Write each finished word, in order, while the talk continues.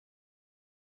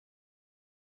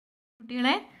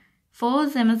കുട്ടികളെ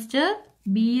fourth semester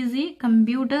BSc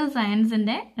computer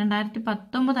സയൻസിന്റെ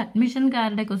 2019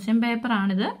 അഡ്മിഷൻകാരുടെ question paper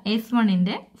ആണിത്.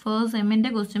 S1ന്റെ ഫസ്റ്റ് സെമ്മിന്റെ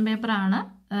ക്വസ്റ്റ്യൻ പേപ്പർ ആണ്.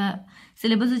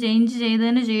 സിലബസ് ചേഞ്ച്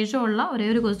ചെയ്തതിന് ശേഷമുള്ള ഒരേ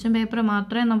ഒരു ക്വസ്റ്റ്യൻ പേപ്പർ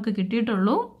മാത്രമേ നമുക്ക്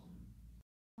കിട്ടിയിട്ടുള്ളൂ.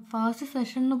 ഫസ്റ്റ്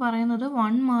സെഷൻ എന്ന് പറയുന്നത്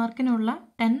 1 മാർക്കിനുള്ള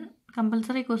 10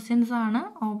 കമ്പൽസറി ക്വസ്റ്റ്യൻസ് ആണ്.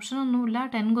 ഓപ്ഷൻ ഒന്നുമില്ല,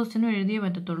 10 ക്വസ്റ്റ്യനും എഴുതിയേ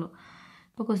പറ്റത്തുള്ളൂ.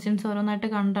 ഇപ്പോൾ ക്വസ്റ്റ്യൻസ് ഓരോന്നായിട്ട്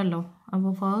കണ്ടല്ലോ.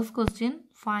 അപ്പോൾ first question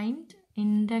find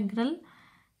integral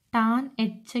tan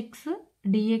hx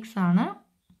dx ആണ്.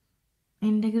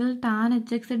 ഇൻ്റഗ്രൽ ടാൻ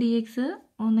hx dx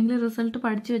ഒന്നെങ്കിൽ റിസൾട്ട്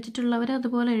പഠിച്ചു വെച്ചിട്ടുള്ളവർ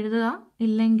അതുപോലെ എഴുതുക,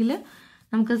 ഇല്ലെങ്കിൽ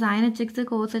നമുക്ക് sign hx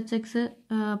cos hx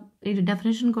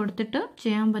definition കൊടുത്തിട്ട്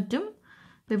ചെയ്യാൻ പറ്റും.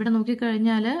 അപ്പോൾ ഇവിടെ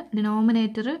നോക്കിക്കഴിഞ്ഞാൽ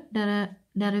denominator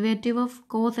derivative of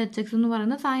cos hx എന്ന്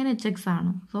പറയുന്നത് സൈൻ hx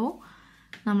ആണ്. സോ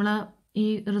നമ്മൾ ഈ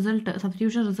റിസൾട്ട്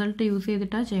സബ്സ്റ്റിറ്റ്യൂഷൻ റിസൾട്ട് യൂസ്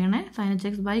ചെയ്തിട്ടാണ് ചെയ്യണേ. Sign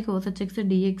hx by cos hx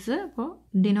dx. അപ്പോൾ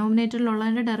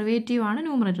ഡിനോമിനേറ്ററിലുള്ളതിൻ്റെ ഡെറിവേറ്റീവ് ആണ്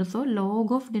numerator. So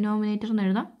log of denominator എന്ന്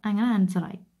എഴുതാം. അങ്ങനെ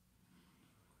ആൻസറായി.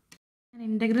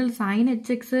 ഇൻ്റഗ്രൽ സൈൻ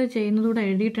hx ചെയ്യുന്നതൂടെ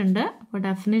എഴുതിയിട്ടുണ്ട്. അപ്പോൾ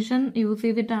ഡെഫിനിഷൻ യൂസ്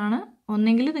ചെയ്തിട്ടാണ്.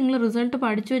 ഒന്നെങ്കിൽ നിങ്ങൾ റിസൾട്ട്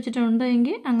പഠിച്ചു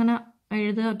വെച്ചിട്ടുണ്ടെങ്കിൽ അങ്ങനെ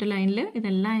എഴുതുക ഒറ്റ ലൈനിൽ.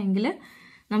 ഇതല്ല എങ്കിൽ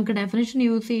നമുക്ക് ഡെഫിനിഷൻ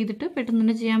യൂസ് ചെയ്തിട്ട് പെട്ടെന്ന്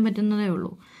തന്നെ ചെയ്യാൻ പറ്റുന്നതേ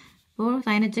ഉള്ളൂ. അപ്പോൾ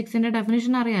സൈൻ hxന്റെ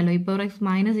ഡെഫിനിഷൻ അറിയാമല്ലോ, e⁻x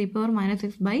minus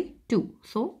e⁻−x/2.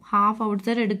 So half out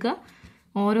side എടുക്കുക,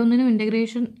 ഓരോന്നിനും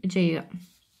ഇൻ്റഗ്രേഷൻ ചെയ്യുക.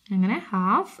 അങ്ങനെ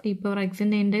ഹാഫ്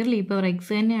e⁻xന്റെ ഇൻ്റഗ്രൽ e⁻x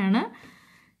തന്നെയാണ്.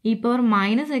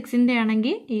 e⁻−xന്റെ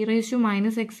ആണെങ്കിൽ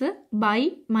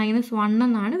e⁻−x/−1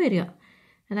 എന്നാണ് വരിക.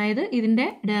 അതായത് ഇതിൻ്റെ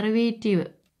ഡെറിവേറ്റീവ്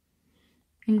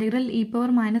ഇൻ്റഗ്രൽ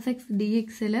e⁻−x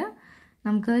dxൽ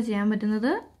നമുക്ക് ചെയ്യാൻ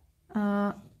പറ്റുന്നത്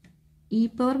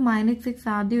e⁻−x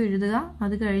ആദ്യം എഴുതുക,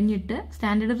 അത് കഴിഞ്ഞിട്ട്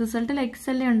സ്റ്റാൻഡേർഡ് റിസൾട്ടിൽ x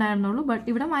അല്ലേ ഉണ്ടായിരുന്നുള്ളൂ, ബട്ട്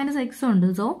ഇവിടെ -x ഉണ്ട്.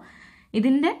 സോ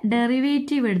ഇതിൻ്റെ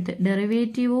ഡെറിവേറ്റീവ് എടുത്ത്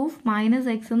ഡെറിവേറ്റീവ് ഓഫ്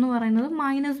 -x എന്ന് പറയുന്നത്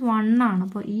 -1 ആണ്.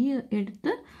 അപ്പോൾ ഈ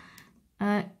എടുത്ത്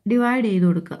ഡിവൈഡ് ചെയ്ത്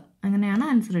കൊടുക്കുക, അങ്ങനെയാണ്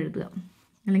ആൻസർ എഴുതുക.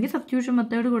 അല്ലെങ്കിൽ സബ്സ്റ്റിറ്റ്യൂഷൻ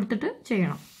മെത്തേഡ് കൊടുത്തിട്ട്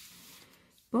ചെയ്യണം.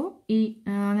 അപ്പോൾ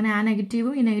അങ്ങനെ ആ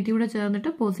നെഗറ്റീവും ഈ നെഗറ്റീവും കൂടെ ചേർന്നിട്ട്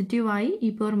പോസിറ്റീവായി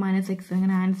e⁻−x.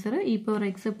 അങ്ങനെ ആൻസർ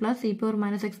e⁻x പ്ലസ്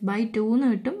e⁻−x/2 എന്ന്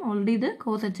കിട്ടും. ഓൾറെഡി ഇത്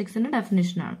കോസ് hxന്റെ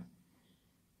ഡെഫിനിഷനാണ്.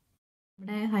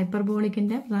 ഇവിടെ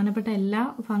ഹൈപ്പർബോളിക്കിന്റെ പ്രധാനപ്പെട്ട എല്ലാ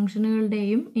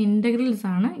ഫംഗ്ഷനുകളുടെയും ഇൻ്റഗ്രൽസ്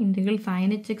ആണ്. ഇൻ്റഗ്രൽ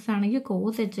സൈൻ hx ആണെങ്കിൽ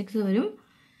കോസ് hx വരും,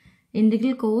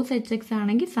 ഇൻ്റഗ്രൽ കോസ് hx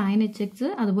ആണെങ്കിൽ സൈൻ hx,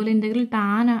 അതുപോലെ ഇൻ്റഗ്രൽ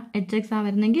ടാൻ hx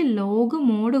വരുന്നെങ്കിൽ ലോഗ്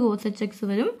മോഡ് കോസ് hx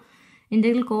വരും.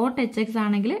 ഇൻ്റഗ്രൽ കോട്ട് hx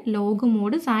ആണെങ്കിൽ ലോഗ്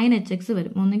മോഡ് സൈൻ hx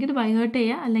വരും. ഒന്നെങ്കിൽ ഇത് ബൈഹേർട്ട്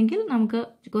ചെയ്യുക, അല്ലെങ്കിൽ നമുക്ക്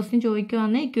ക്വസ്റ്റ്യൻ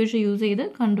ചോദിക്കുകയാണെങ്കിൽ ഇക്വേഷൻ യൂസ് ചെയ്ത്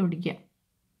കണ്ടുപിടിക്കുക.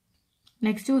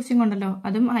 നെക്സ്റ്റ് ക്വസ്റ്റ്യൻ കൊണ്ടല്ലോ,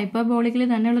 അതും ഹൈപ്പർബോളിക്കിൽ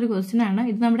തന്നെയുള്ളൊരു ക്വസ്റ്റ്യൻ ആണ്.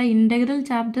 ഇത് നമ്മുടെ ഇൻ്റഗ്രൽ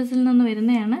ചാപ്റ്റേഴ്സിൽ നിന്ന്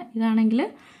വരുന്നതാണ്. ഇതാണെങ്കിൽ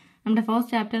നമ്മുടെ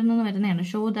ഫസ്റ്റ് ചാപ്റ്ററിൽ നിന്ന് വരുന്നതാണ്.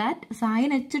 Show that sign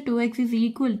h2x is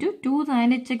equal to 2 sign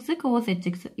hx cos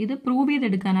hx. ഇത് പ്രൂവ്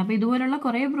ചെയ്തെടുക്കാൻ. അപ്പോൾ ഇതുപോലുള്ള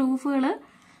കുറേ പ്രൂഫുകൾ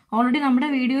ഓൾറെഡി നമ്മുടെ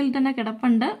വീഡിയോയിൽ തന്നെ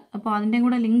കിടപ്പുണ്ട്. അപ്പോൾ അതിൻ്റെ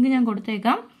കൂടെ ലിങ്ക് ഞാൻ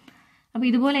കൊടുത്തേക്കാം. അപ്പോൾ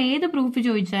ഇതുപോലെ ഏത് പ്രൂഫ്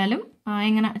ചോദിച്ചാലും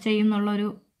എങ്ങനെ ചെയ്യുന്നുള്ളൊരു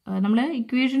നമ്മൾ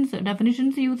ഇക്വേഷൻസ്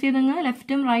ഡെഫിനിഷൻസ് യൂസ് ചെയ്തങ്ങ്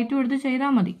ലെഫ്റ്റും റൈറ്റും എടുത്ത്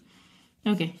ചെയ്താൽ മതി.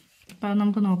 ഓക്കെ, അപ്പോൾ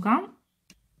നമുക്ക് നോക്കാം.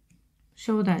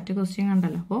 ഷോ ദാറ്റ് ക്വസ്റ്റ്യൻ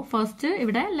കണ്ടല്ലോ. അപ്പോൾ ഫസ്റ്റ്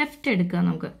ഇവിടെ ലെഫ്റ്റ് എടുക്കുക.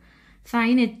 നമുക്ക്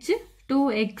സൈൻ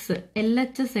h2x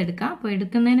LHS എടുക്കാം. അപ്പോൾ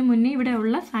എടുക്കുന്നതിന് മുന്നേ ഇവിടെ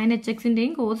ഉള്ള സൈൻ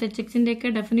hxന്റെയും കോസ് hxന്റെയും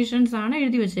ഒക്കെ ഡെഫിനിഷൻസ് ആണ്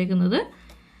എഴുതി വെച്ചേക്കുന്നത്.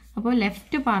 അപ്പോൾ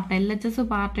ലെഫ്റ്റ് പാർട്ട് LHS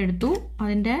പാർട്ട് എടുത്തു.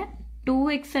 അതിൻ്റെ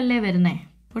 2x അല്ലേ വരുന്നേ.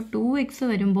 അപ്പോൾ 2x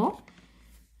വരുമ്പോൾ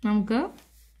നമുക്ക്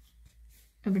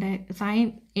ഇവിടെ സൈൻ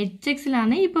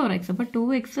hxലാണ് e⁻x. അപ്പോൾ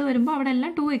 2x വരുമ്പോൾ അവിടെ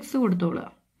എല്ലാം 2x കൊടുത്തോളുക.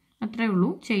 അത്രേ ഉള്ളൂ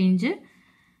ചേഞ്ച്.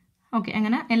 ഓക്കെ,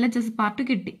 അങ്ങനെ LHS പാർട്ട്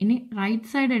കിട്ടി. ഇനി റൈറ്റ്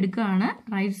സൈഡ് എടുക്കുകയാണ്.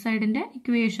 റൈറ്റ് സൈഡിൻ്റെ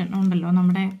ഇക്വേഷൻ ഉണ്ടല്ലോ,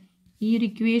 നമ്മുടെ ഈ ഒരു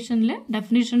ഇക്വേഷനിൽ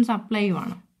ഡെഫിനിഷൻസ് അപ്ലൈ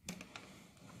ചെയ്യുവാണ്.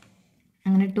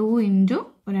 അങ്ങനെ 2 ഇൻറ്റു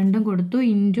രണ്ടും കൊടുത്തു,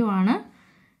 ഇൻറ്റു ആണ്.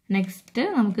 നെക്സ്റ്റ്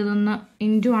നമുക്കിതൊന്ന്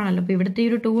ഇൻറ്റു ആണല്ലോ. അപ്പോൾ ഇവിടുത്തെ ഈ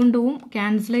ഒരു 2ഉം 2ഉം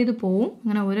ക്യാൻസൽ ചെയ്ത് പോവും.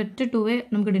 അങ്ങനെ ഒരൊറ്റ 2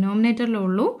 നമുക്ക്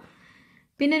ഡിനോമിനേറ്ററിലുള്ളൂ.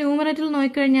 പിന്നെ ന്യൂമറേറ്ററിൽ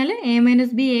നോക്കിക്കഴിഞ്ഞാൽ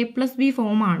a-b a+b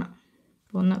ഫോമാണ്.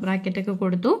 അപ്പോൾ ഒന്ന് ബ്രാക്കറ്റൊക്കെ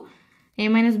കൊടുത്തു.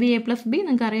 a-b a+b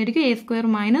നിങ്ങൾക്ക് അറിയായിരിക്കും a²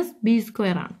 -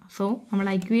 b² ആണ്. സോ നമ്മൾ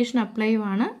ഇക്വേഷൻ അപ്ലൈ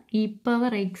ചെയ്യുവാണ്.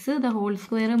 e⁻x (²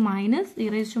 minus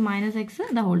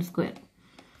e⁻−x²).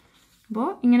 അപ്പോൾ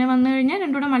ഇങ്ങനെ വന്നു കഴിഞ്ഞാൽ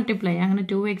രണ്ടും കൂടെ മൾട്ടിപ്ലൈ, അങ്ങനെ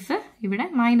 2x ഇവിടെ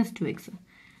 -2x.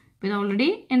 അപ്പോൾ ഇത് ഓൾറെഡി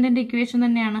എന്തിൻ്റെ ഇക്വേഷൻ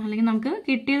തന്നെയാണ്, അല്ലെങ്കിൽ നമുക്ക്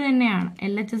കിട്ടിയത് തന്നെയാണ്,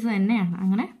 LHS തന്നെയാണ്.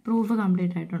 അങ്ങനെ പ്രൂഫ്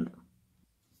കംപ്ലീറ്റ് ആയിട്ടുണ്ട്.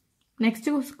 നെക്സ്റ്റ്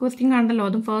ക്വസ്റ്റ്യൻ കണ്ടല്ലോ,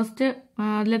 അതും ഫസ്റ്റ്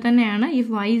അതിൽ തന്നെയാണ്. If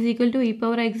y is equal to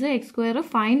e⁻x x²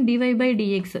 fine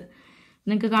dy/dx.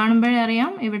 നിങ്ങൾക്ക് കാണുമ്പോഴേ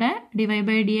അറിയാം ഇവിടെ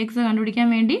dy/dx കണ്ടുപിടിക്കാൻ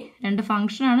വേണ്ടി രണ്ട്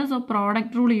ഫംഗ്ഷനാണ്. സോ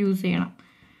പ്രോഡക്റ്റ് റൂൾ യൂസ് ചെയ്യണം.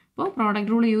 അപ്പോൾ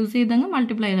പ്രോഡക്റ്റ് റൂൾ യൂസ് ചെയ്തങ്ങ്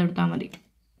മൾട്ടിപ്ലൈ ചെയ്തെടുത്താൽ മതി.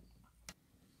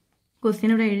 ക്വസ്റ്റ്യൻ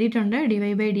ഇവിടെ എഴുതിയിട്ടുണ്ട്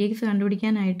dy/dx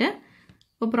കണ്ടുപിടിക്കാനായിട്ട്.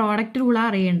 അപ്പോൾ പ്രോഡക്റ്റ് റൂളാണ്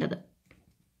അറിയേണ്ടത്.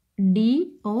 d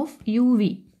of uv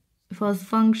first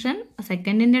function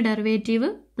സെക്കൻഡിൻ്റെ derivative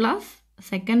plus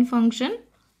second function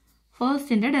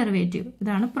ഫസ്റ്റിൻ്റെ derivative.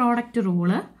 ഇതാണ് പ്രോഡക്റ്റ്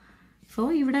റൂള്. സോ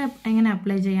ഇവിടെ എങ്ങനെ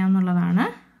apply ചെയ്യാമെന്നുള്ളതാണ്.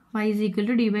 y is equal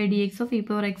to d by dx of e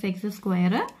power x x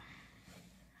square.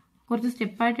 കുറച്ച്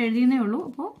സ്റ്റെപ്പായിട്ട് എഴുതിയെന്നേ ഉള്ളൂ.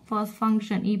 അപ്പോൾ first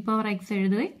function E power X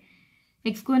എഴുതി,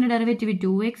 X സ്ക്വയറിൻ്റെ derivative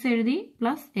 2x എഴുതി,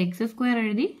 പ്ലസ് എക്സ് സ്ക്വയർ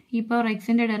എഴുതി. ഇ പവർ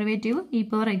എക്സിൻ്റെ ഡെറിവേറ്റീവ് ഇ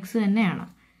പവർ എക്സ് തന്നെയാണ്.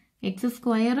 എക്സ്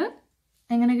സ്ക്വയർ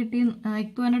എങ്ങനെ കിട്ടി?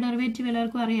 എക്സ് സ്ക്വയറിൻ്റെ ഡെറിവേറ്റീവ്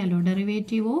എല്ലാവർക്കും അറിയാമല്ലോ.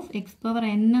 Derivative of X power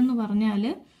N എന്ന് പറഞ്ഞാൽ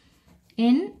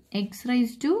N X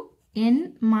raise to N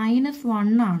minus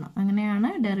 1 ആണ്. അങ്ങനെയാണ്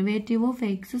derivative of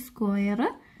X square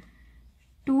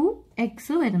 2x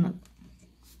വരുന്നത്.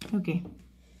 ഓക്കെ,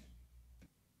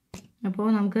 അപ്പോൾ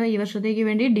നമുക്ക് ഈ വർഷത്തേക്ക്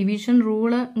വേണ്ടി ഡിവിഷൻ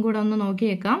റൂള് കൂടെ ഒന്ന്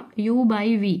നോക്കിയേക്കാം. U by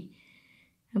V.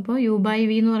 അപ്പോൾ യു ബൈ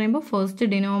വി എന്ന് പറയുമ്പോൾ ഫസ്റ്റ്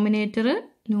ഡിനോമിനേറ്റർ,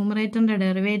 ന്യൂമറേറ്ററിൻ്റെ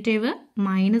ഡെറിവേറ്റീവ്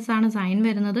മൈനസ് ആണ് സൈൻ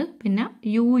വരുന്നത്. പിന്നെ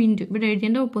യു ഇൻറ്റു, ഇവിടെ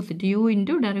എഴുതിയതിൻ്റെ opposite, U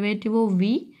into derivative of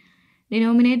V,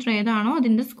 denominator ഏതാണോ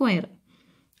അതിൻ്റെ സ്ക്വയർ.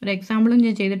 ഒരു എക്സാമ്പിളും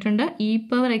ഞാൻ ചെയ്തിട്ടുണ്ട്, E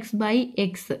power X by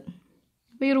X.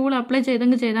 അപ്പോൾ ഈ റൂൾ അപ്ലൈ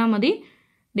ചെയ്താൽ മതി.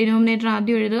 ഡിനോമിനേറ്റർ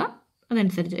ആദ്യം എഴുതുക,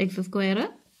 അതനുസരിച്ച് എക്സ് സ്ക്വയർ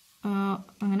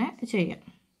അങ്ങനെ ചെയ്യാം.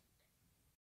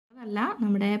 അതല്ല,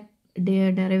 നമ്മുടെ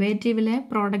ഡെറിവേറ്റീവിലെ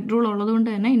പ്രോഡക്റ്റ് റൂൾ ഉള്ളതുകൊണ്ട്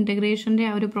തന്നെ ഇൻ്റഗ്രേഷൻ്റെ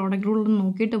ആ ഒരു പ്രോഡക്റ്റ് റൂൾ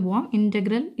നോക്കിയിട്ട് പോവാം.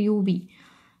 Integral U B,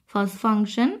 first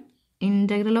function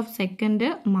integral of second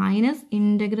minus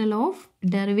integral of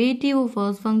derivative of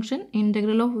first function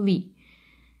integral of V.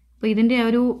 അപ്പോൾ ഇതിൻ്റെ ആ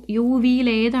ഒരു യു വിയിൽ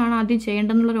ഏതാണ് ആദ്യം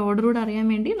ചെയ്യേണ്ടതെന്നുള്ളൊരു ഓർഡർ കൂടെ അറിയാൻ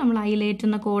വേണ്ടി നമ്മൾ ഹൈലൈറ്റ്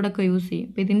എന്ന കോഡൊക്കെ യൂസ് ചെയ്യും.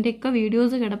 അപ്പോൾ ഇതിൻ്റെയൊക്കെ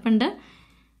വീഡിയോസ് കിടപ്പുണ്ട്,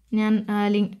 ഞാൻ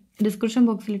ലിങ്ക് ഡിസ്ക്രിപ്ഷൻ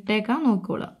ബോക്സിൽ ഇട്ടേക്കാം,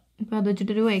 നോക്കിക്കോളാം. ഇപ്പോൾ അത്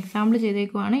വെച്ചിട്ടൊരു example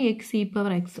ചെയ്തേക്കുവാണ്, X E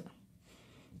power X.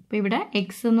 അപ്പോൾ ഇവിടെ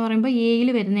എക്സ് എന്ന് പറയുമ്പോൾ എയിൽ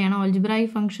വരുന്നതാണ്,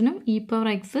 ഓൾജിബ്രായിക് ഫംഗ്ഷനും ഇ പവർ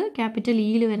എക്സ് ക്യാപിറ്റൽ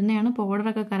ഇയിൽ വരുന്നതാണ്. അപ്പോൾ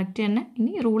ഓർഡറൊക്കെ കറക്റ്റ് തന്നെ,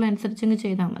 ഇനി റൂൾ അനുസരിച്ചങ്ങ്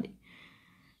ചെയ്താൽ മതി.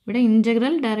 ഇവിടെ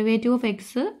integral derivative of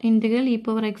X integral E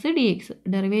power X D X,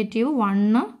 derivative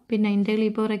 1, പിന്നെ ഇൻ്റഗ്രൽ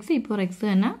ഇ പവർ എക്സ്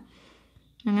തന്നെ.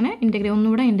 അങ്ങനെ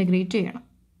ഒന്നുകൂടെ ഇൻ്റഗ്രേറ്റ് ചെയ്യണം.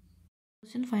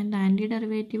 Find the anti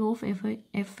derivative of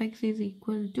F X is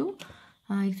equal to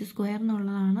X square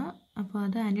എന്നുള്ളതാണ്. അപ്പോൾ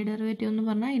അത് ആൻറ്റി ഡെറിവേറ്റീവ് എന്ന്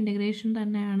പറഞ്ഞാൽ ഇൻ്റഗ്രേഷൻ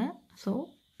തന്നെയാണ്. സോ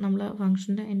നമ്മൾ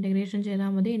ഫംഗ്ഷൻ്റെ ഇൻ്റഗ്രേഷൻ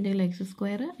ചെയ്താൽ മതി. Integral X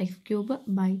square X cube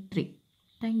by 3.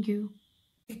 Thank you.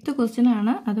 6th question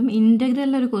ആണ്, അതും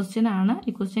ഇൻ്റഗ്രലിലെ ഒരു ക്വസ്റ്റ്യൻ ആണ്.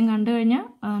 ഈ ക്വസ്റ്റ്യൻ കണ്ടു കഴിഞ്ഞാൽ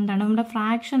എന്താണ്, നമ്മുടെ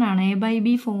ഫ്രാക്ഷൻ ആണ്, എ ബൈ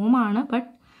ബി ഫോം ആണ്. ബട്ട്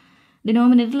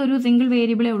ഡിനോമിനേറ്ററിൽ ഒരു സിംഗിൾ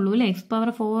വേരിയബിളേ ഉള്ളൂ അല്ലേ, എക്സ്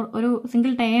പവർ 4 ഒരു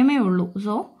സിംഗിൾ ടേമേ ഉള്ളൂ.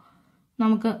 സോ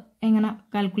നമുക്ക് എങ്ങനെ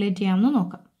കാൽക്കുലേറ്റ് ചെയ്യാമെന്ന്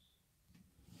നോക്കാം.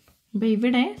 അപ്പോൾ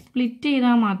ഇവിടെ സ്പ്ലിറ്റ്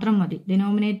ചെയ്താൽ മാത്രം മതി.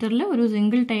 ഡിനോമിനേറ്ററിൽ ഒരു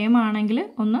സിംഗിൾ ടേം ആണെങ്കിൽ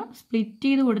ഒന്ന് സ്പ്ലിറ്റ്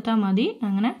ചെയ്ത് കൊടുത്താൽ മതി.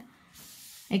 അങ്ങനെ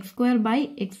X square by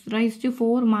X raise to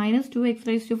 4 minus 2x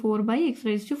raise to 4 by X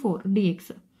raise to 4 D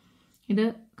X. ഇത്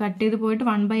കട്ട് ചെയ്ത് പോയിട്ട്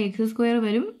 1 ബൈ എക്സ് സ്ക്വയർ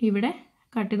വരും. ഇവിടെ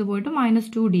കട്ട് ചെയ്ത് പോയിട്ട്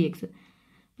 -2 ഡി എക്സ്.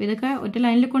 അപ്പോൾ ഇതൊക്കെ ഒറ്റ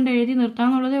ലൈനിൽ കൊണ്ട് എഴുതി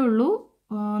നിർത്താമെന്നുള്ളതേ ഉള്ളൂ.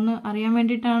 ഒന്ന് അറിയാൻ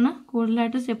വേണ്ടിയിട്ടാണ്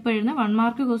കൂടുതലായിട്ട് സ്റ്റെപ്പ് എഴുതുന്നത്. 1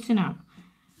 മാർക്ക് ക്വസ്റ്റ്യൻ ആണ്.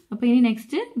 അപ്പോൾ ഇനി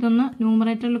നെക്സ്റ്റ് ഇതൊന്ന്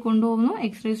ന്യൂമറേറ്ററിൽ കൊണ്ടുപോകുന്നു.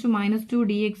 X raise to -2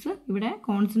 D X, ഇവിടെ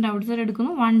കോൺസ്റ്റന്റ് ഔട്ട് സൈഡ്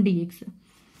എടുക്കുന്നു 1 ഡി എക്സ്.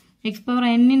 എക്സ് പവർ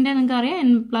എന്നിൻ്റെ നിങ്ങൾക്ക് അറിയാം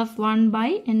n+1 by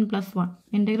n+1.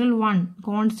 Integral 1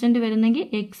 constant വരുന്നെങ്കിൽ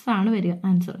എക്സ് ആണ് വരിക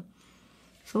ആൻസർ.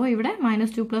 സോ ഇവിടെ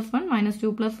 -2 + 1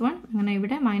 -2 + 1, അങ്ങനെ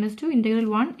ഇവിടെ -2 ഇൻ്റഗ്രൽ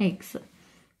 1 എക്സ്.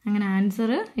 അങ്ങനെ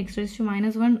answer X raise to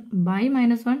 -1 by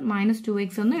 -1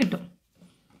 -2x എന്ന് കിട്ടും.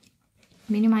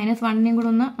 ഇനി -1നെയും കൂടെ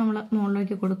ഒന്ന് നമ്മൾ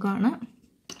മുകളിലേക്ക് കൊടുക്കുകയാണ്.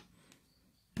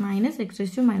 -x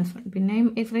റൈസ് ടു -1, പിന്നെയും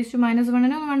x raise to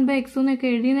 -1ന് 1 by x എന്നൊക്കെ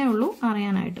എഴുതിയതേ ഉള്ളൂ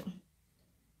അറിയാനായിട്ട്.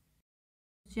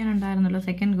 ക്വസ്റ്റ്യൻ ഉണ്ടായിരുന്നല്ലോ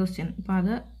സെക്കൻഡ് ക്വസ്റ്റ്യൻ. അപ്പോൾ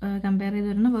അത് കമ്പയർ ചെയ്ത്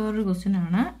വരുന്ന വേറൊരു ക്വസ്റ്റ്യൻ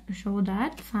ആണ്. Show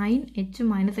that sign h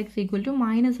 - x equal to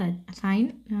sign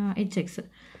hx.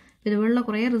 ഇതുപോലുള്ള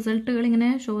കുറേ റിസൾട്ടുകൾ ഇങ്ങനെ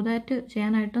ഷോ ദാറ്റ്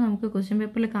ചെയ്യാനായിട്ട് നമുക്ക് ക്വസ്റ്റ്യൻ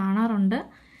പേപ്പറിൽ കാണാറുണ്ട്.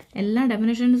 എല്ലാ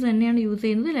ഡെഫിനേഷൻസ് തന്നെയാണ് യൂസ്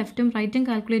ചെയ്യുന്നത്. ലെഫ്റ്റും റൈറ്റും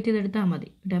കാൽക്കുലേറ്റ് ചെയ്തെടുത്താൽ മതി.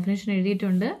 ഡെഫിനേഷൻ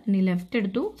എഴുതിയിട്ടുണ്ട്, ഇനി ലെഫ്റ്റ്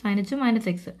എടുത്തു സൈൻ h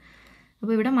 - x.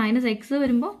 അപ്പോൾ ഇവിടെ -x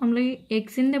വരുമ്പോൾ നമ്മൾ ഈ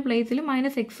എക്സിൻ്റെ പ്ലേസിൽ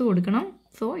 -x കൊടുക്കണം.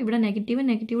 സോ ഇവിടെ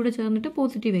നെഗറ്റീവ് ചേർന്നിട്ട്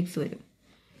പോസിറ്റീവ് x വരും.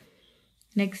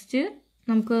 നെക്സ്റ്റ്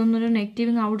നമുക്ക് ഒന്നൊരു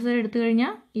നെഗറ്റീവ് ഔട്ട് സൈഡ് എടുത്തു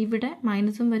കഴിഞ്ഞാൽ ഇവിടെ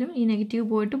മൈനസും വരും, ഈ നെഗറ്റീവ്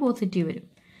പോയിട്ട് പോസിറ്റീവ് വരും.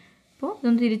 അപ്പോൾ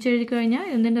ഇതൊന്ന് തിരിച്ചെഴുതി കഴിഞ്ഞാൽ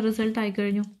എന്തിൻ്റെ റിസൾട്ട്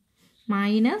ആയിക്കഴിഞ്ഞു,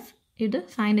 മൈനസ് ഇത്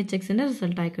സൈൻ hxൻ്റെ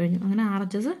റിസൾട്ട് ആയിക്കഴിഞ്ഞു. അങ്ങനെ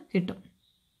RHS കിട്ടും.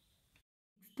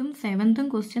 6th 7th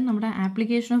ക്വസ്റ്റ്യൻ നമ്മുടെ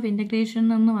ആപ്ലിക്കേഷൻ ഓഫ് ഇൻ്റഗ്രേഷൻ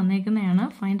നിന്ന് വന്നേക്കുന്നതാണ്.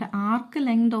 Find the arc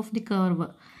length of the curve.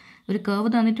 ഒരു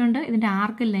കർവ് തന്നിട്ടുണ്ട്, ഇതിൻ്റെ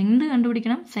ആർക്ക് ലെങ്ത്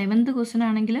കണ്ടുപിടിക്കണം. 7th ക്വസ്റ്റ്യൻ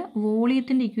ആണെങ്കിൽ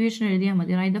വോളിയത്തിൻ്റെ ഇക്വേഷൻ എഴുതിയാൽ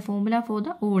മതി. Write the formula for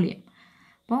the volume.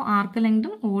 അപ്പോൾ ആർക്ക്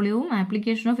ലെങ്തും വോളിയവും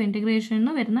ആപ്ലിക്കേഷൻ ഓഫ് ഇൻ്റഗ്രേഷൻ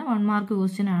എന്ന് വരുന്ന 1 മാർക്ക്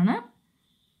ക്വസ്റ്റ്യൻ ആണ്.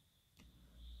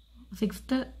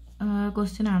 6th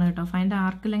ക്വസ്റ്റ്യൻ ആണ് കേട്ടോ. Find the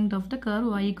arc length of the curve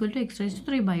y = x raise to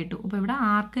 3/2. അപ്പോൾ ഇവിടെ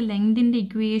ആർക്ക് ലെങ്തിൻ്റെ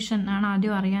ഇക്വേഷൻ ആണ്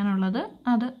ആദ്യം അറിയാനുള്ളത്,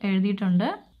 അത് എഴുതിയിട്ടുണ്ട്.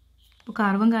 അപ്പോൾ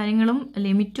കർവും കാര്യങ്ങളും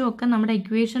ലിമിറ്റും ഒക്കെ നമ്മുടെ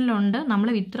ഇക്വേഷനിലുണ്ട്. നമ്മൾ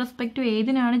വിത്ത് റെസ്പെക്ട് ടു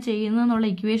ഏതിനാണ് ചെയ്യുന്നതെന്നുള്ള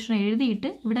ഇക്വേഷൻ എഴുതിയിട്ട്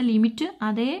ഇവിടെ ലിമിറ്റ്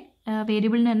അതേ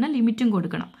വേരിയബിളിന് തന്നെ ലിമിറ്റും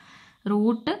കൊടുക്കണം.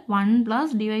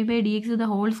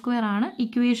 √1+dy/dx² ആണ്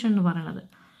ഇക്വേഷൻ എന്ന് പറയുന്നത്.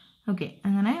 ഓക്കെ,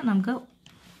 അങ്ങനെ നമുക്ക്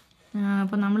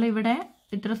അപ്പോൾ നമ്മളിവിടെ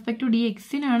വിത്ത് റെസ്പെക്ട് ടു ഡി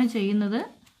എക്സിനാണ് ചെയ്യുന്നത്.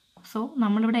 സോ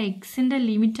നമ്മളിവിടെ എക്സിൻ്റെ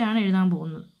ലിമിറ്റാണ് എഴുതാൻ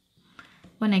പോകുന്നത്.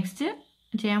 അപ്പോൾ നെക്സ്റ്റ്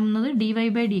ചെയ്യാൻ പോകുന്നത്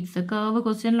dy/dx. Curve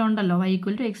ക്വസ്റ്റ്യനിലുണ്ടല്ലോ y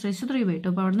 = x⁵3/2.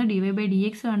 അപ്പോൾ അവിടുന്ന്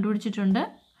dy/dx കണ്ടുപിടിച്ചിട്ടുണ്ട്.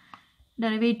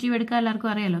 ഡെറിവേറ്റീവ് എടുക്കാൻ എല്ലാവർക്കും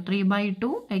അറിയാമല്ലോ, 3/2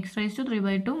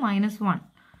 x⁵3/2 - 1.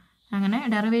 അങ്ങനെ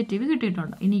ഡെറിവേറ്റീവ്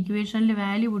കിട്ടിയിട്ടുണ്ട്. ഇനി ഇക്വേഷനിൽ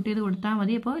വാല്യൂ പുട്ട് ചെയ്ത് കൊടുത്താൽ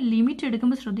മതി. അപ്പോൾ ലിമിറ്റ്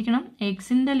എടുക്കുമ്പോൾ ശ്രദ്ധിക്കണം,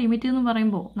 എക്സിൻ്റെ ലിമിറ്റ് എന്ന്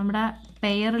പറയുമ്പോൾ നമ്മുടെ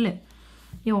പെയറിൽ,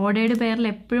 ഈ ഓർഡേർഡ് പെയറിൽ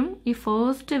എപ്പോഴും ഈ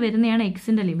ഫസ്റ്റ് വരുന്നതാണ്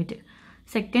എക്സിൻ്റെ ലിമിറ്റ്,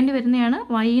 സെക്കൻഡ് വരുന്നതാണ്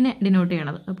വൈനെ ഡിനോട്ട്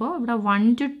ചെയ്യണത്. അപ്പോൾ ഇവിടെ 1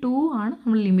 to 2 ആണ്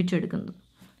നമ്മൾ ലിമിറ്റ് എടുക്കുന്നത്.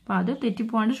 അപ്പോൾ അത്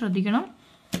തെറ്റിപ്പോകാണ്ട് ശ്രദ്ധിക്കണം.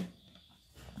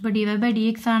 അപ്പോൾ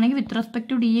dy/dx ആണെങ്കിൽ വിത്ത് റെസ്പെക്ട്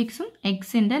ടു dx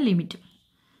എക്സിൻ്റെ ലിമിറ്റും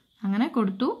അങ്ങനെ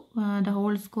കൊടുത്തു. The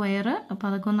whole square. അപ്പോൾ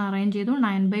അതൊക്കെ ഒന്ന് അറേഞ്ച് ചെയ്തു.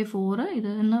 9/4 ഇത്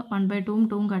നിന്ന് 1/2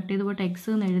 2 കട്ട് ചെയ്ത് പോയിട്ട് എക്സ്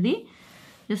എന്ന് എഴുതി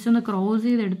ജസ്റ്റ് ഒന്ന് ക്രോസ്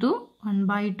ചെയ്തെടുത്തു.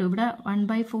 1/2 ഇവിടെ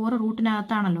 1/4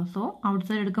 റൂട്ടിനകത്താണല്ലോ, സോ ഔട്ട്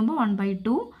സൈഡ് എടുക്കുമ്പോൾ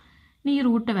 1/2 ഇനി ഈ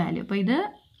റൂട്ട് വാല്യൂ. അപ്പോൾ ഇത്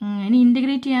ഇനി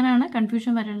ഇൻറ്റഗ്രേറ്റ് ചെയ്യാനാണ്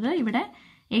കൺഫ്യൂഷൻ വരുന്നത്. ഇവിടെ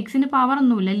എക്സിന് പവർ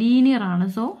ഒന്നുമില്ല, ലീനിയർ ആണ്.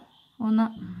 സോ ഒന്ന്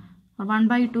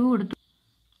 1/2 കൊടുത്തു.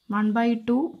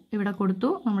 1/2 ഇവിടെ കൊടുത്തു.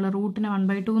 നമ്മൾ റൂട്ടിന്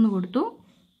 1/2 എന്ന് കൊടുത്തു.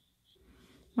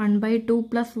 1/2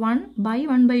 +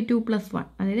 1/1/2 + 1,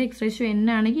 അതായത് x⁴n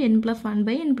ആണെങ്കിൽ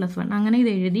n+1/n+1 അങ്ങനെ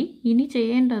ഇത് എഴുതി. ഇനി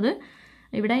ചെയ്യേണ്ടത്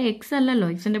ഇവിടെ എക്സ് അല്ലല്ലോ,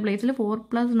 എക്സിൻ്റെ പ്ലേസിൽ 4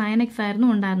 + 9x ആയിരുന്നു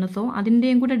ഉണ്ടായിരുന്നത്. സോ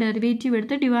അതിൻ്റെയും കൂടെ ഡെറിവേറ്റീവ്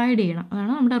എടുത്ത് ഡിവൈഡ് ചെയ്യണം.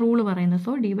 അതാണ് നമ്മുടെ റൂള് പറയുന്നത്.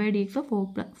 So dy/dx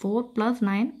 4 +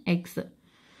 9x.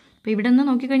 അപ്പോൾ ഇവിടെ നിന്ന്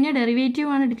നോക്കിക്കഴിഞ്ഞാൽ ഡെറിവേറ്റീവ്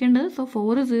ആണ് എടുക്കേണ്ടത്. സോ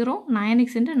 4 0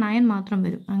 9xൻ്റെ 9 മാത്രം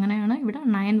വരും. അങ്ങനെയാണ് ഇവിടെ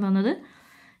 9 വന്നത്.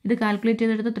 ഇത് കാൽക്കുലേറ്റ്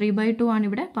ചെയ്തെടുത്ത് 3/2 ആണ്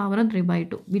ഇവിടെ, പവറും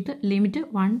 3/2 വിത്ത് ലിമിറ്റ്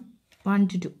 1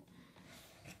 to 2.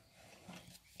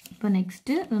 അപ്പോൾ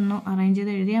നെക്സ്റ്റ് ഒന്ന് അറേഞ്ച്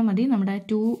ചെയ്ത് എഴുതിയാൽ മതി. നമ്മുടെ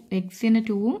 2xന്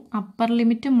 2ഉം അപ്പർ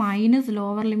ലിമിറ്റ് മൈനസ്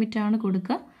ലോവർ ലിമിറ്റാണ്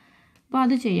കൊടുക്കുക. അപ്പോൾ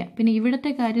അത് ചെയ്യാം. പിന്നെ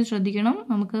ഇവിടുത്തെ കാര്യം ശ്രദ്ധിക്കണം,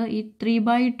 നമുക്ക് ഈ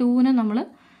 3/2നെ നമ്മൾ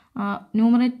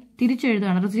ന്യൂമറേറ്റ്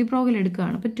തിരിച്ചെഴുതുകയാണ്, റെസിപ്രോക്കൽ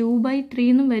എടുക്കുകയാണ്. അപ്പോൾ 2/3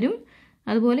 എന്നും വരും.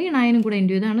 അതുപോലെ ഈ 9ഉം കൂടെ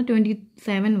ഇൻറ്റു ഇതാണ്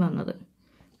 27 വന്നത്.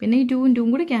 പിന്നെ ഈ 2ഉം 2ഉം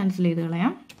കൂടി ക്യാൻസൽ ചെയ്ത്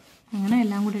കളയാം. അങ്ങനെ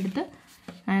എല്ലാം കൂടെ എടുത്ത്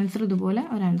ആൻസർ ഇതുപോലെ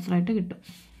ഒരു ആൻസറായിട്ട് കിട്ടും.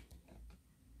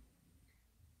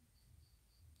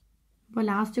 അപ്പോൾ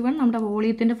ലാസ്റ്റ് വൺ നമ്മുടെ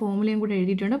വോളിയത്തിൻ്റെ ഫോമുലയും കൂടെ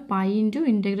എഴുതിയിട്ടുണ്ട്, π ×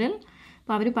 ഇൻറ്റഗ്രൽ.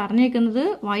 അപ്പോൾ അവർ പറഞ്ഞേക്കുന്നത്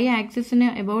y ആക്സിസിന്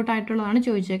എബൌട്ട് ആയിട്ടുള്ളതാണ്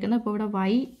ചോദിച്ചേക്കുന്നത്. അപ്പോൾ ഇവിടെ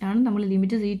y ആണ്, നമ്മൾ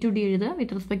ലിമിറ്റ് c to d എഴുതുക,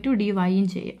 വിത്ത് റെസ്പെക്ട് ടു dy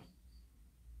ചെയ്യുക.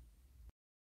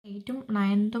 8th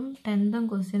 9th 10th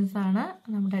ക്വസ്റ്റ്യൻസ് ആണ്.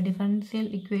 നമ്മുടെ ഡിഫറൻഷ്യൽ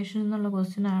ഇക്വേഷൻ എന്നുള്ള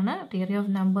ക്വസ്റ്റ്യൻ ആണ്. തിയറി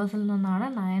ഓഫ് നമ്പേഴ്സിൽ നിന്നാണ്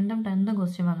 9th 10th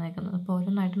ക്വസ്റ്റ്യൻ വന്നേക്കുന്നത്. അപ്പോൾ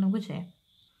ഓരോന്നായിട്ട് നമുക്ക് ചെയ്യാം.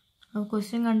 അപ്പോൾ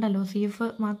ക്വസ്റ്റ്യൻ കണ്ടല്ലോ, CF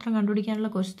മാത്രം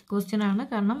കണ്ടുപിടിക്കാനുള്ള ക്വസ്റ്റ്യൻ ആണ്.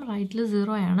 കാരണം റൈറ്റിൽ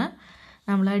 0 ആണ്.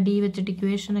 നമ്മൾ ഡി വെച്ചിട്ട്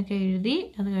ഇക്വേഷനൊക്കെ എഴുതി,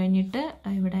 അത് കഴിഞ്ഞിട്ട്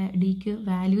ഇവിടെ ഡിക്ക്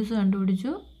വാല്യൂസ്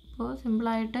കണ്ടുപിടിച്ചു. അപ്പോൾ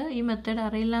സിമ്പിളായിട്ട് ഈ മെത്തേഡ്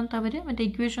അറിയില്ലാത്തവർ മറ്റേ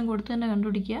ഇക്വേഷൻ കൊടുത്ത് തന്നെ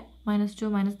കണ്ടുപിടിക്കുക. -2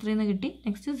 -3 എന്ന് കിട്ടി.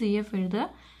 നെക്സ്റ്റ് CF എഴുതുക.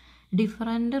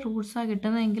 ഡിഫറൻറ്റ് റൂട്ട്സാണ്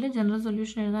കിട്ടുന്നതെങ്കിൽ ജനറൽ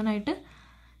സൊല്യൂഷൻ എഴുതാനായിട്ട്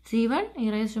C1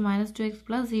 e⁻²x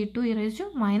 + C2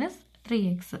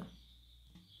 e⁻−3x.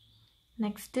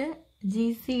 Next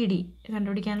GCD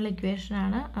കണ്ടുപിടിക്കാനുള്ള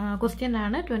ഇക്വേഷനാണ്, ക്വസ്റ്റ്യൻ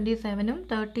ആണ്. 27ഉം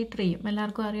 33ഉം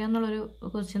എല്ലാവർക്കും അറിയാവുന്നുള്ളൊരു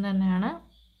ക്വസ്റ്റ്യൻ തന്നെയാണ്.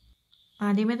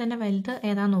 ആദ്യമേ തന്നെ വലുത്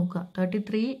ഏതാന്ന് നോക്കുക.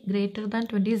 33 >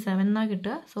 27 എന്നാണ്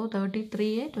കിട്ടുക. സോ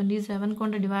 33യെ 27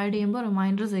 കൊണ്ട് ഡിവൈഡ് ചെയ്യുമ്പോൾ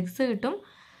റിമൈൻഡർ 6 കിട്ടും.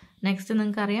 നെക്സ്റ്റ്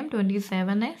നിങ്ങൾക്കറിയാം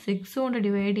 27നെ 6 കൊണ്ട്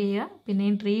ഡിവൈഡ് ചെയ്യുക,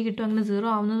 പിന്നെയും 3 കിട്ടും. അങ്ങനെ 0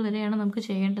 ആവുന്നത് വരെയാണ് നമുക്ക്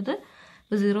ചെയ്യേണ്ടത്.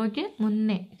 അപ്പോൾ 0യ്ക്ക്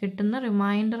മുന്നേ കിട്ടുന്ന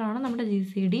റിമൈൻഡറാണ് നമ്മുടെ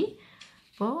GCD.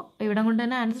 അപ്പോൾ ഇവിടം കൊണ്ട്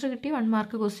തന്നെ ആൻസർ കിട്ടി. 1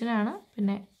 മാർക്ക് ക്വസ്റ്റ്യൻ ആണ്.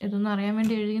 പിന്നെ ഇതൊന്നും അറിയാൻ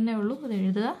വേണ്ടി എഴുതുന്നേ ഉള്ളൂ. അത്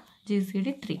എഴുതുക. GCD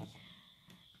 3.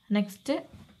 Next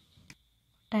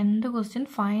 10th question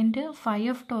find φ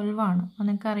of 12 ആണ്. അത്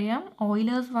നിങ്ങൾക്കറിയാം,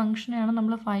 ഓയിലേഴ്സ് ഫംഗ്ഷനെയാണ്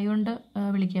നമ്മൾ φ കൊണ്ട്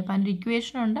വിളിക്കുക. അപ്പോൾ അതിൻ്റെ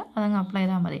ഇക്വേഷൻ ഉണ്ട്, അതങ്ങ് അപ്ലൈ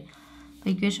ചെയ്താൽ മതി. അപ്പോൾ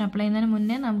ഇക്വേഷൻ അപ്ലൈ ചെയ്യുന്നതിന്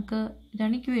മുന്നേ നമുക്ക്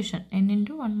ഇതാണ് ഇക്വേഷൻ, n ×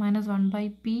 1 -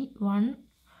 1/p1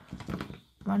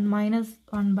 1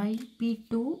 -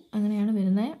 1/p2 അങ്ങനെയാണ്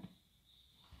വരുന്നത്.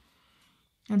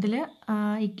 അതിൽ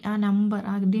ആ നമ്പർ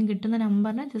ആദ്യം കിട്ടുന്ന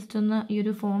നമ്പറിനെ ജസ്റ്റ് ഒന്ന് ഈ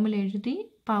ഒരു ഫോമിൽ എഴുതി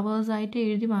പവേഴ്സായിട്ട്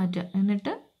എഴുതി മാറ്റുക.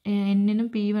 എന്നിട്ട് n-നും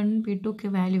p1 p2 ഒക്കെ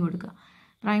വാല്യൂ കൊടുക്കുക.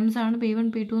 പ്രൈംസ് ആണ് p1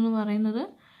 p2 എന്ന് പറയുന്നത്.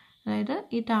 അതായത്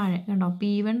ഈ താഴെ കണ്ടോ,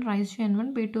 p1⁻n1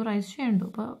 p2⁻n2.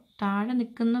 അപ്പോൾ താഴെ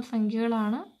നിൽക്കുന്ന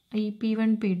സംഖ്യകളാണ് ഈ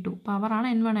p1 p2, പവറാണ്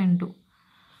n1 n2.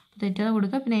 തെറ്റാതെ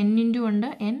കൊടുക്കുക. പിന്നെ n × ഉണ്ട്,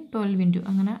 n 12 ×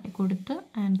 അങ്ങനെ കൊടുത്ത്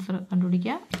ആൻസർ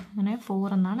കണ്ടുപിടിക്കുക. അങ്ങനെ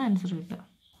 4 എന്നാണ് ആൻസർ കിട്ടുക.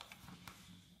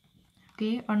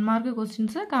 ഓക്കെ, 1 മാർക്ക്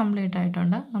ക്വസ്റ്റ്യൻസ് കംപ്ലീറ്റ്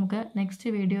ആയിട്ടുണ്ട്. നമുക്ക് നെക്സ്റ്റ്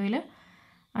വീഡിയോയിൽ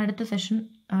അടുത്ത സെഷൻ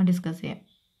ഡിസ്കസ് ചെയ്യാം.